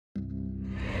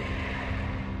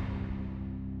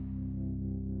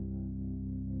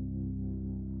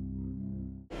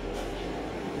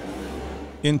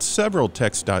In several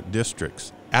TxDOT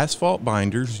districts, asphalt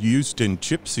binders used in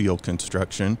chip seal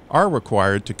construction are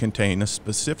required to contain a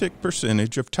specific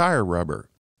percentage of tire rubber.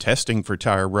 Testing for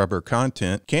tire rubber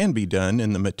content can be done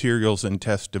in the Materials and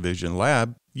Test Division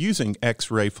lab using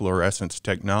X-Ray Fluorescence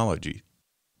technology.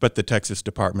 But the Texas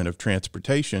Department of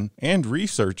Transportation and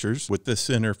researchers with the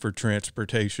Center for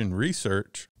Transportation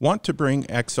Research want to bring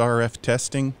XRF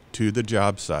testing to the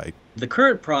job site. The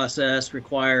current process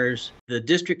requires the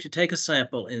district to take a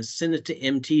sample and send it to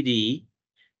MTD.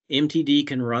 MTD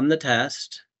can run the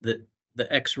test, the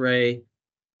X-ray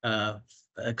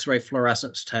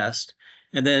fluorescence test,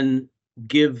 and then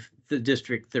give the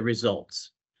district the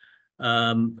results.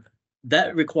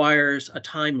 That requires a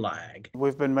time lag.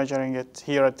 We've been measuring it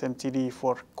here at MTD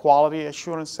for quality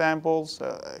assurance samples,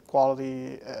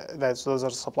 those are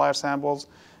supplier samples,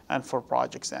 and for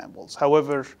project samples.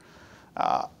 However,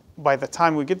 by the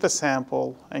time we get the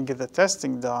sample and get the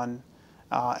testing done,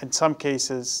 in some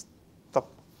cases,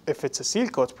 if it's a seal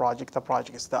coat project, the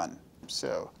project is done.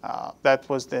 So that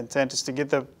was the intent, is to get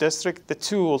the district the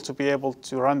tool to be able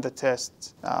to run the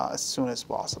test as soon as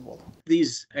possible.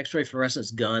 These X-ray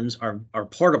fluorescence guns are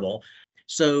portable,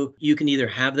 so you can either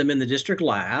have them in the district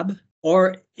lab,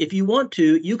 or if you want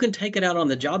to, you can take it out on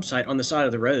the job site on the side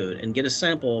of the road and get a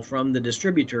sample from the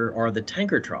distributor or the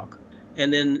tanker truck.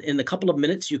 And then in a couple of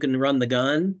minutes, you can run the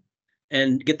gun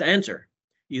and get the answer.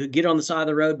 You could get on the side of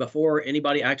the road before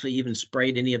anybody actually even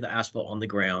sprayed any of the asphalt on the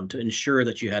ground to ensure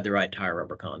that you had the right tire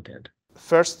rubber content.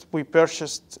 First, we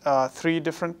purchased 3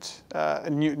 different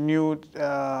new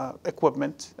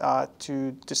equipment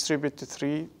to distribute to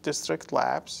 3 district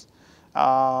labs.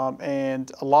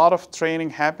 And a lot of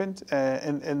training happened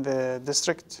in the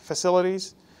district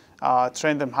facilities,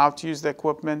 trained them how to use the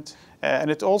equipment. And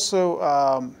it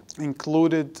also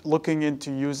included looking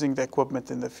into using the equipment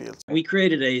in the field. We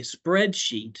created a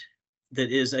spreadsheet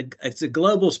that it's a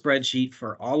global spreadsheet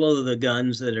for all of the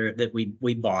guns that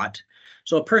we bought.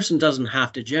 So a person doesn't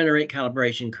have to generate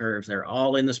calibration curves. They're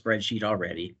all in the spreadsheet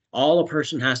already. All a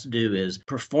person has to do is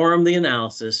perform the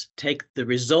analysis, take the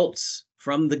results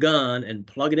from the gun and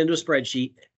plug it into a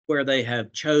spreadsheet where they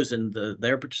have chosen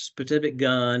their specific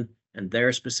gun and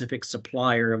their specific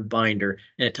supplier of binder,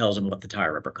 and it tells them what the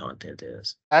tire rubber content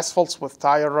is. Asphalts with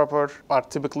tire rubber are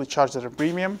typically charged at a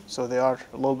premium, so they are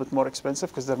a little bit more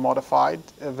expensive because they're modified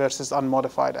versus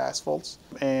unmodified asphalts.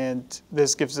 And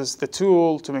this gives us the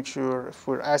tool to make sure if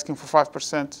we're asking for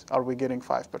 5%, are we getting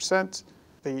 5%?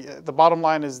 The bottom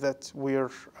line is that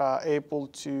we're able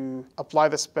to apply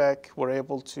the spec, we're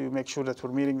able to make sure that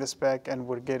we're meeting the spec, and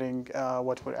we're getting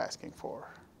what we're asking for.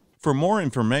 For more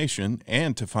information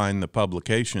and to find the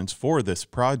publications for this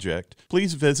project,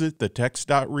 please visit the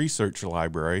TxDOT Research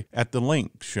Library at the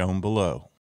link shown below.